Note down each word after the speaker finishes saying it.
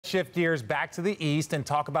shift gears back to the East and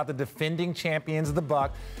talk about the defending champions of the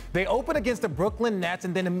Bucks. They open against the Brooklyn Nets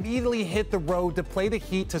and then immediately hit the road to play the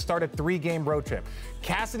Heat to start a 3-game road trip.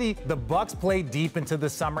 Cassidy, the Bucks played deep into the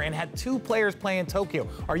summer and had 2 players play in Tokyo.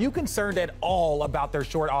 Are you concerned at all about their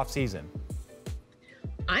short offseason?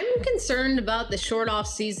 I'm concerned about the short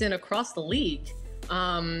offseason across the league.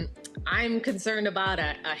 I'm concerned about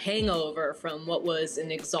a hangover from what was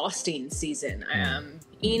an exhausting season.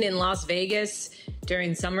 Being in Las Vegas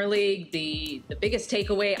during Summer League, the biggest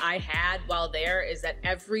takeaway I had while there is that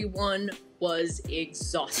everyone was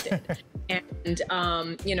exhausted. And,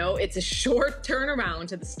 it's a short turnaround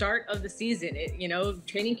to the start of the season.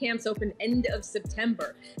 Training camps open end of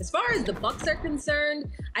September. As far as the Bucks are concerned,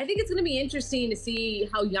 I think it's going to be interesting to see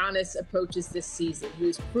how Giannis approaches this season. He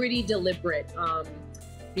was pretty deliberate,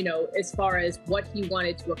 as far as what he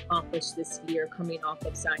wanted to accomplish this year coming off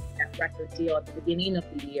of signing that record deal at the beginning of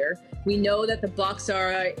the year. We know that the Bucks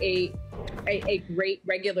are a great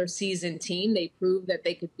regular season team. They proved that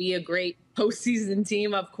they could be a great postseason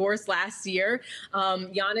team, of course, last year.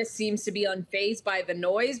 Giannis seems to be unfazed by the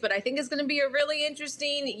noise, but I think it's going to be a really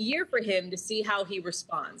interesting year for him to see how he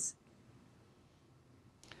responds.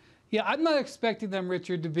 Yeah, I'm not expecting them,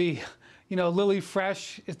 Richard, to be, lily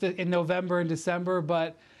fresh in November and December.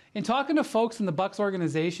 But in talking to folks in the Bucks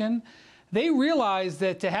organization, they realize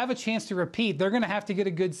that to have a chance to repeat, they're going to have to get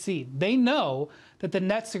a good seed. They know that the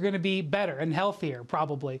Nets are going to be better and healthier,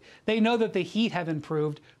 probably. They know that the Heat have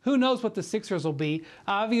improved. Who knows what the Sixers will be?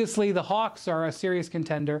 Obviously, the Hawks are a serious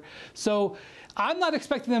contender. So I'm not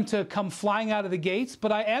expecting them to come flying out of the gates,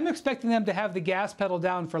 but I am expecting them to have the gas pedal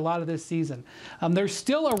down for a lot of this season. They're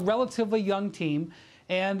still a relatively young team,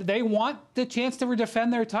 and they want the chance to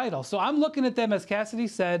defend their title. So I'm looking at them, as Cassidy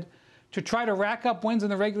said, to try to rack up wins in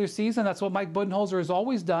the regular season. That's what Mike Budenholzer has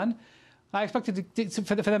always done. I expected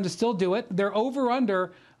for them to still do it. Their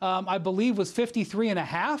over-under, I believe, was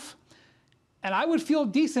 53.5. And I would feel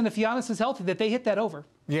decent if Giannis is healthy that they hit that over.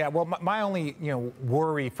 Yeah, well, my only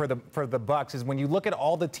worry for the Bucks is when you look at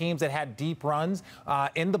all the teams that had deep runs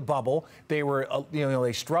in the bubble, they were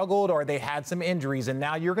they struggled or they had some injuries, and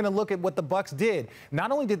now you're going to look at what the Bucks did.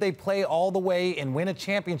 Not only did they play all the way and win a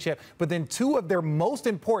championship, but then 2 of their most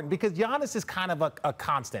important, because Giannis is kind of a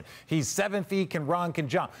constant. He's 7 feet, can run, can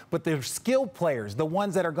jump, but they're skilled players, the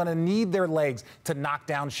ones that are going to need their legs to knock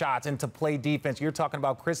down shots and to play defense. You're talking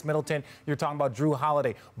about Chris Middleton, you're talking about Drew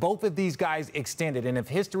Holiday. Both of these guys extended, and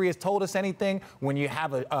if history has told us anything, when you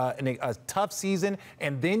have a tough season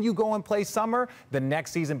and then you go and play summer, the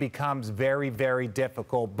next season becomes very, very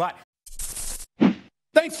difficult. But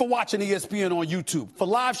thanks for watching ESPN on YouTube. For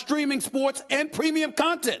live streaming, sports, and premium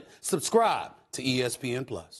content, subscribe to ESPN+.